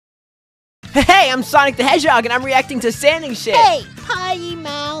Hey, I'm Sonic the Hedgehog, and I'm reacting to Sanding shit. Hey, potty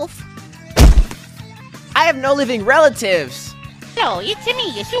mouth. I have no living relatives. No, it's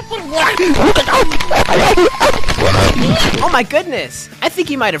me, your super Oh my goodness. I think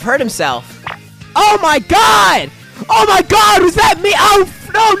he might have hurt himself. Oh my god! Oh my god, was that me? Oh,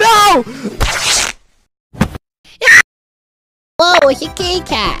 no! Whoa, it's a kitty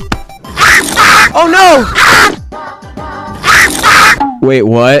cat. Oh no! Wait,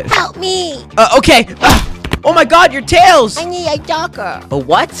 what? Help me. Okay. Oh my god, your tails! I need a doctor. A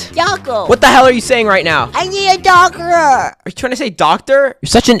what? Doctor. What the hell are you saying right now? I need a doctor. Are you trying to say doctor? You're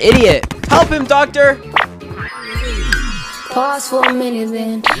such an idiot. Help him, doctor! Pause for a minute,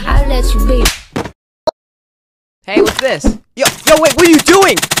 then I'll let you be. Hey, what's this? Yo, wait, what are you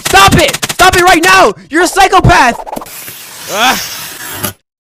doing? Stop it! Stop it right now! You're a psychopath!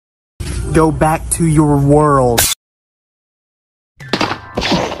 Go back to your world.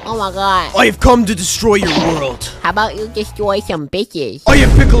 Oh my god. I have come to destroy your world. How about you destroy some bitches? I am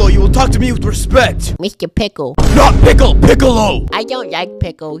Piccolo, you will talk to me with respect. Mr. Pickle. Not Pickle, Piccolo! I don't like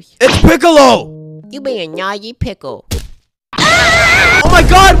pickles. It's Piccolo! You being a naughty pickle. Oh my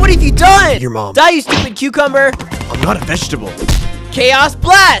god, what have you done? Your mom. Die, you stupid cucumber! I'm not a vegetable. Chaos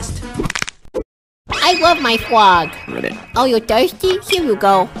Blast! I love my frog. Oh, you're thirsty? Here you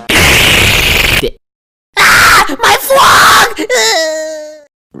go. My frog!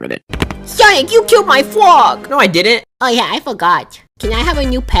 Sonic, you killed my frog! No, I didn't. Oh yeah, I forgot. Can I have a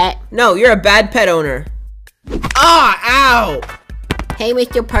new pet? No, you're a bad pet owner. Ah, ow! Hey,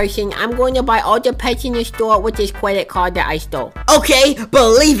 Mr. Person, I'm going to buy all the pets in the store with this credit card that I stole. Okay,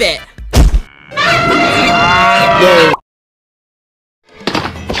 believe it! Yay.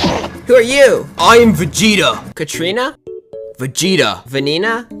 Who are you? I am Vegeta. Katrina? Vegeta.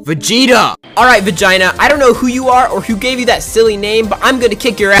 Vanina? Vegeta! Alright, Vagina, I don't know who you are or who gave you that silly name, but I'm gonna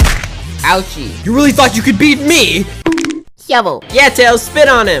kick your ass. Ouchie. You really thought you could beat me? Shovel. Yeah, Tails, spit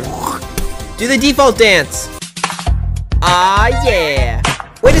on him. Do the default dance. Ah, yeah.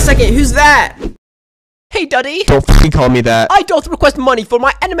 Wait a second, who's that? Hey, Duddy. Don't fucking call me that. I don't request money for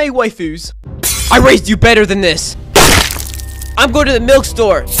my anime waifus. I raised you better than this. I'm going to the milk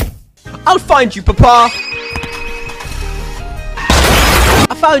store. I'll find you, Papa.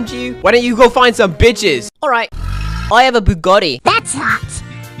 I found you. Why don't you go find some bitches? Alright. I have a Bugatti. That's hot.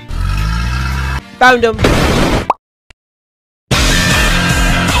 Found him.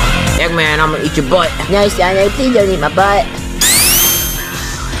 Eggman, I'm gonna eat your butt. No, Sonic, please don't eat my butt.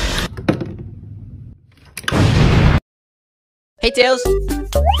 Hey, Tails.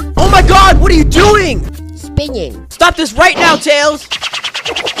 Oh my god, what are you doing? Spinning. Stop this right now, Tails.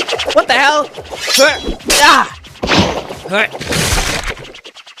 What the hell? Ah.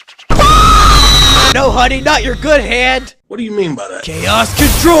 No, honey, not your good hand. What do you mean by that? Chaos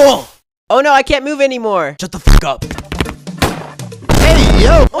control. Oh no, I can't move anymore. Shut the fuck up. Hey,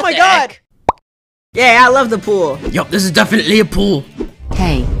 yo. Oh my god. Yeah, I love the pool. Yup, this is definitely a pool.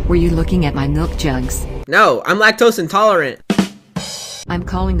 Hey, were you looking at my milk jugs? No, I'm lactose intolerant. I'm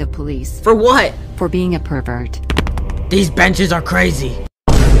calling the police For what? for being a pervert. These benches are crazy.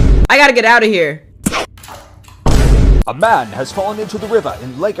 I gotta get out of here. A man has fallen into the river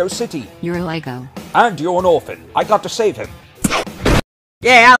in Lego City. You're a Lego. And you're an orphan. I got to save him.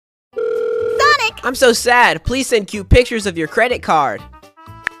 Yeah. Sonic! I'm so sad. Please send cute pictures of your credit card.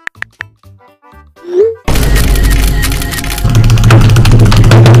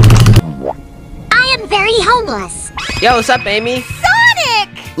 I am very homeless. Yo, what's up, Amy? Sonic!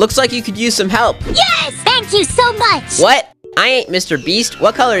 Looks like you could use some help. Yes! Thank you so much! What? I ain't Mr. Beast.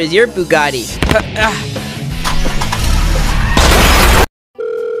 What color is your Bugatti?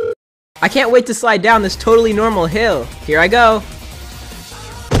 I can't wait to slide down this totally normal hill. Here I go.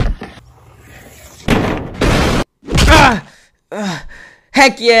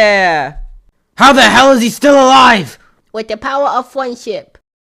 Heck yeah! How the hell is he still alive? With the power of friendship.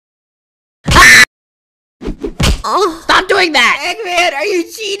 Oh, stop doing that! Eggman, are you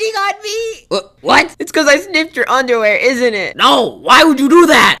cheating on me? What? It's because I sniffed your underwear, isn't it? No, why would you do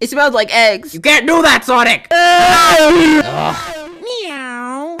that? It smells like eggs. You can't do that, Sonic!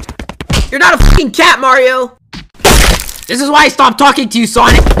 Meow. You're not a fucking cat, Mario! This is why I stopped talking to you,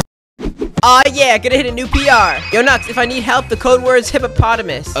 Sonic! Aw, yeah, gonna hit a new PR. Yo, Nux, if I need help, the code word's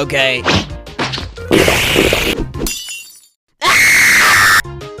hippopotamus. Okay.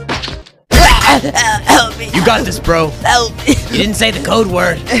 Help me. You got this, bro. Help me. You didn't say the code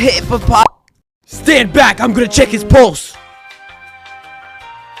word. Hippopotamus. Stand back, I'm gonna check his pulse.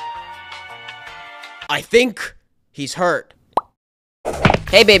 I think he's hurt.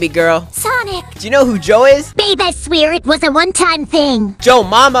 Hey, baby girl. Sonic! Do you know who Joe is? Babe, I swear it was a one-time thing. Joe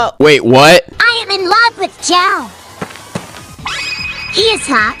Mama. Wait, what? I am in love with Joe. He is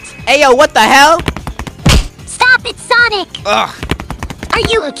hot. Hey, yo, what the hell? Stop it, Sonic! Ugh. Are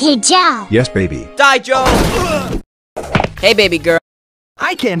you okay, Joe? Yes, baby. Die, Joe. Hey, baby girl.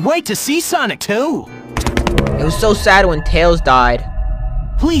 I can't wait to see Sonic 2. It was so sad when Tails died.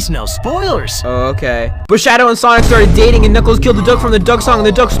 Please, no spoilers. Oh, okay. But Shadow and Sonic started dating, and Knuckles killed the duck from the duck song, and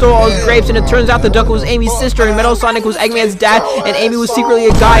the duck stole all his grapes, and it turns out the duck was Amy's sister, and Metal Sonic was Eggman's dad, and Amy was secretly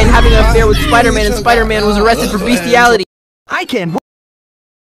a guy and having an affair with Spider-Man, and Spider-Man was arrested for bestiality. I can't wait.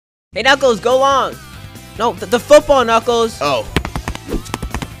 Hey, Knuckles, go long. No, the football, Knuckles. Oh.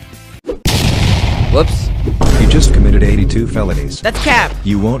 Whoops. You just committed 82 felonies. That's Cap.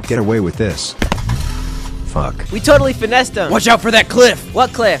 You won't get away with this. Fuck. We totally finessed him. Watch out for that cliff.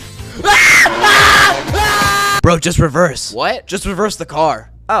 What cliff? Bro, just reverse. What? Just reverse the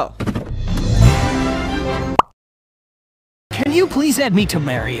car. Oh. Can you please add me to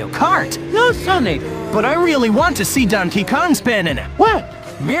Mario Kart? No, Sonic. But I really want to see Donkey Kong spin in it. What?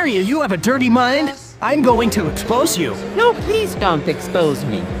 Mario, you have a dirty mind? I'm going to expose you. No, please don't expose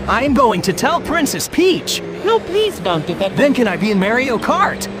me. I'm going to tell Princess Peach. No, please don't do that. Then can I be in Mario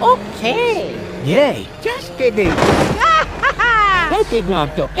Kart? Okay. Yay. Just kidding. I did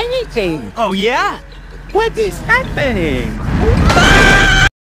not do anything. Oh yeah? What is happening?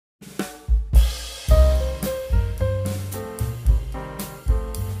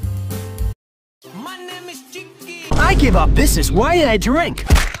 I give up. This is why I drink.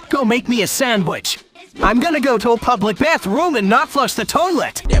 Go make me a sandwich. I'm gonna go to a public bathroom and not flush the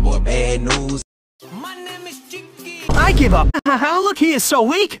toilet. That boy bad news. I give up. Look, he is so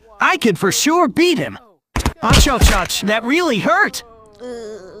weak. I can for sure beat him. Ouch, that really hurt.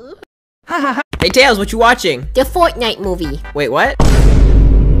 Hey, Tails, what you watching? The Fortnite movie. Wait, what?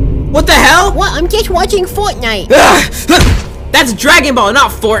 What the hell? What? I'm just watching Fortnite. That's Dragon Ball, not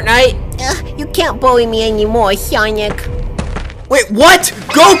Fortnite. You can't bully me anymore, Sonic. Wait, what?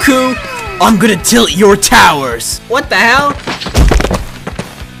 Goku? I'm gonna tilt your towers. What the hell?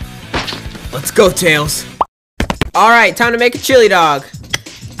 Let's go, Tails. Alright, time to make a chili dog.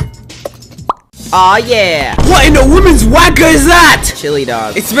 Aw, yeah. What in the women's whacker is that? Chili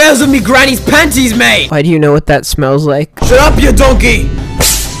dog. It smells of me granny's panties, mate. Why do you know what that smells like? Shut up, you donkey.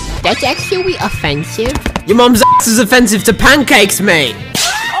 That's actually offensive. Your mom's ass is offensive to pancakes, mate.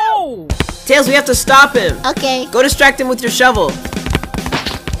 Oh! Tails, we have to stop him. Okay. Go distract him with your shovel.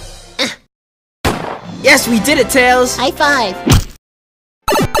 Yes, we did it, Tails. High five.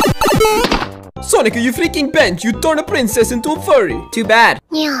 Sonic, you freaking bent. You turned a princess into a furry. Too bad.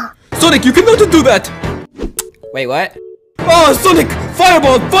 Yeah. Sonic, you cannot do that. Wait, what? Oh, Sonic!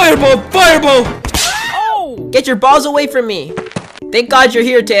 Fireball! Fireball! Fireball! Oh! Get your balls away from me. Thank God you're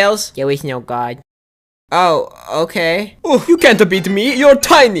here, Tails. There is no God. Oh, okay. Oh, you can't beat me. You're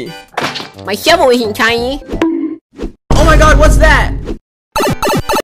tiny. My shovel isn't tiny. Oh my God, what's that?